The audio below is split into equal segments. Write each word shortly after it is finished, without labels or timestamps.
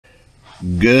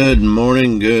Good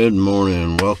morning,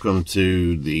 welcome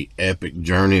to the epic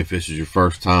journey. If this is your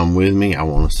first time with me, I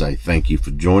want to say thank you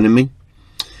for joining me.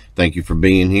 Thank you for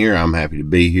being here. I'm happy to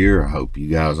be here. I hope you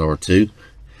guys are too.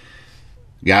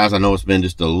 Guys, I know it's been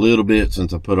just a little bit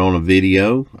since I put on a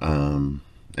video, and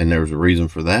there's a reason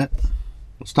for that.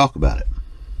 Let's talk about it.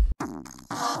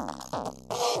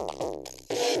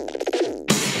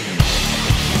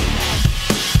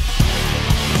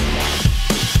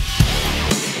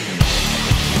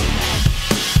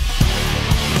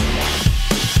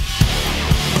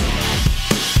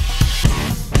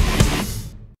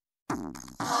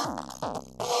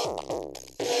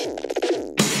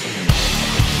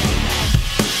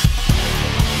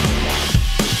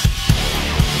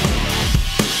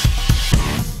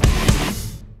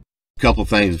 Couple of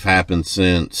things have happened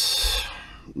since,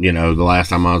 the last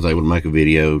time I was able to make a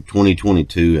video.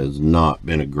 2022 has not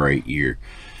been a great year,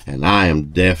 and I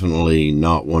am definitely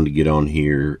not one to get on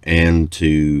here and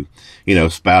to,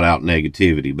 spout out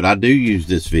negativity. But I do use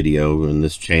this video and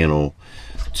this channel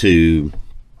to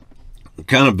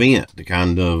kind of vent, to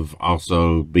kind of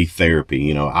also be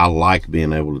therapy. I like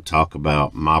being able to talk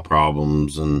about my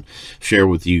problems and share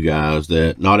with you guys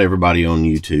that not everybody on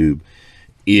YouTube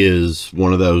is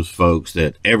one of those folks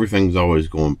that everything's always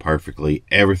going perfectly,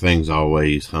 everything's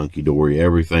always hunky-dory,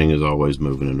 everything is always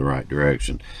moving in the right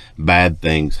direction. Bad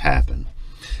things happen.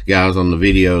 Guys, on the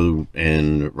video,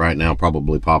 and right now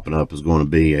probably popping up, is going to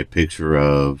be a picture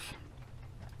of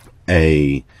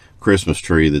a Christmas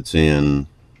tree that's in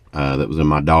that was in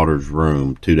my daughter's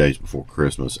room 2 days before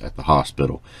Christmas at the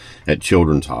hospital, at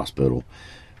Children's Hospital.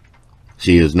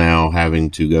 She is now having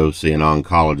to go see an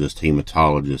oncologist,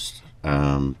 hematologist,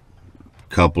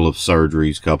 couple of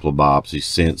surgeries, couple of biopsies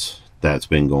since that's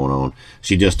been going on.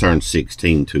 She just turned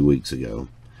 16 2 weeks ago.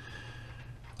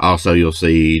 Also, you'll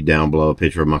see down below a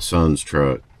picture of my son's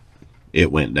truck.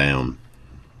 It went down.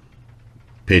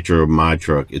 Picture of my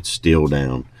truck. It's still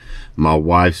down. My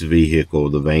wife's vehicle,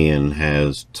 the van,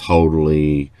 has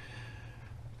totally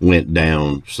went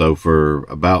down. So for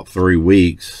about 3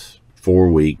 weeks,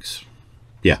 4 weeks,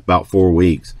 yeah, about 4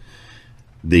 weeks,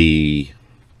 the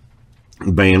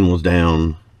van was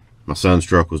down, my son's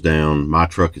truck was down, my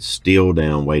truck is still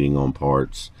down waiting on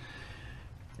parts,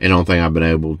 and the only thing I've been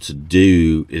able to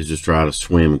do is just try to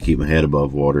swim and keep my head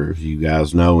above water. If you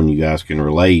guys know and you guys can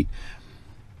relate,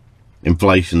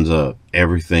 inflation's up.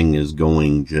 Everything is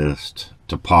going just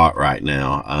to pot right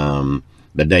now.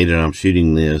 The day that I'm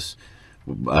shooting this,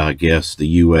 I guess the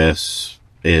US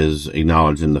is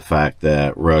acknowledging the fact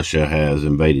that Russia has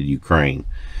invaded Ukraine.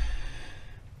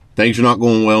 Things are not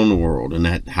going well in the world, and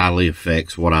that highly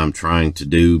affects what I'm trying to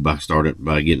do by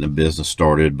getting a business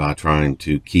started, by trying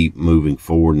to keep moving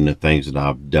forward in the things that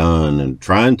I've done and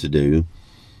trying to do.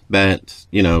 That,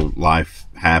 life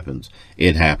happens.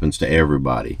 It happens to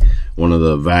everybody. One of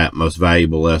the most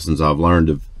valuable lessons I've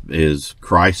learned is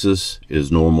crisis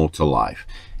is normal to life.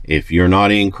 If you're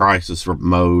not in crisis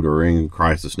mode or in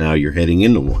crisis now, you're heading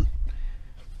into one.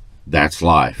 That's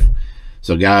life.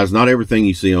 So guys, not everything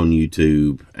you see on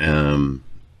YouTube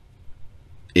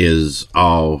is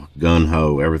all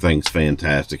gun-ho. Everything's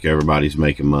fantastic. Everybody's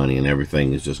making money and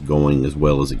everything is just going as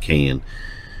well as it can.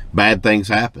 Bad things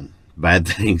happen. Bad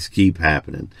things keep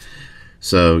happening.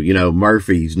 So,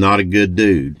 Murphy's not a good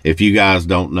dude. If you guys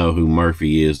don't know who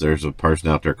Murphy is, there's a person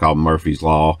out there called Murphy's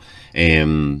Law,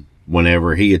 and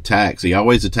whenever he attacks, he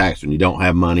always attacks when you don't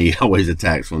have money. He always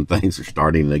attacks when things are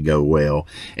starting to go well,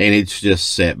 and it's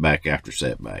just setback after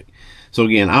setback. So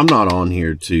again, I'm not on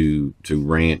here to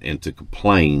rant and to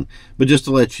complain, but just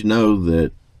to let you know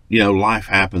that, life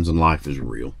happens and life is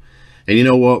real. And you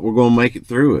know what? We're going to make it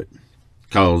through it,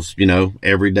 because,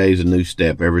 every day is a new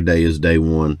step. Every day is day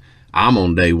one. I'm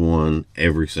on day one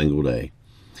every single day.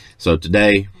 So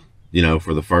today,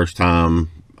 for the first time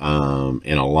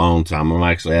in a long time, I'm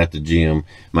actually at the gym.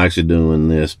 I'm actually doing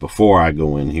this before I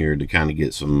go in here to kind of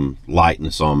get some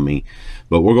lightness on me.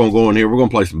 But we're going to go in here. We're going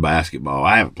to play some basketball.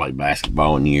 I haven't played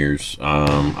basketball in years.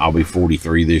 I'll be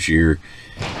 43 this year.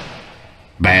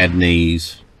 Bad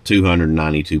knees,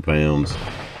 292 pounds.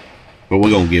 But we're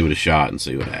going to give it a shot and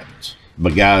see what happens.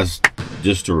 But guys,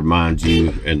 just to remind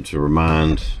you and to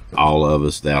remind all of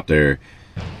us out there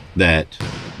that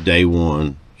day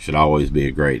one should always be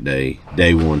a great day.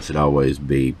 Day one should always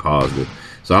be positive.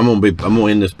 So I'm gonna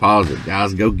end this positive.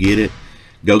 Guys, go get it.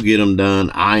 Go get them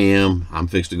done. I'm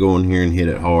fixed to go in here and hit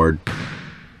it hard.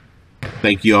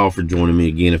 Thank you all for joining me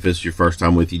again. If it's your first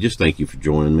time with you, just thank you for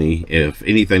joining me. If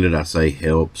anything that I say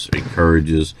helps,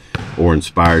 encourages, or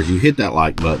inspires you, hit that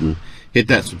like button. hit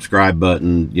that subscribe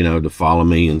button, you know, to follow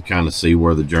me and kind of see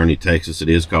where the journey takes us. It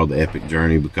is called the Epic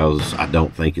Journey because I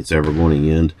don't think it's ever going to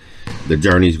end. The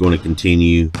journey is going to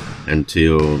continue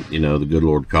until, you know, the good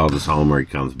Lord calls us home or he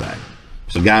comes back.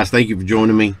 So guys, thank you for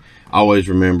joining me. Always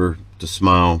remember to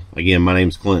smile. Again, my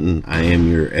name's Clinton. I am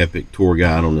your Epic tour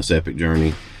guide on this epic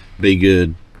journey. Be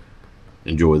good.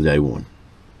 Enjoy the day one.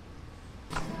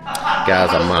 Guys,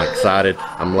 I'm excited.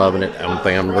 I'm loving it.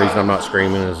 The reason I'm not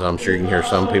screaming is I'm sure you can hear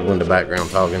some people in the background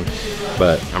talking,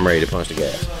 but I'm ready to punch the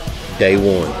gas. Day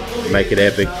one. Make it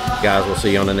epic. Guys, we'll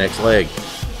see you on the next leg.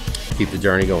 Keep the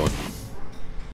journey going.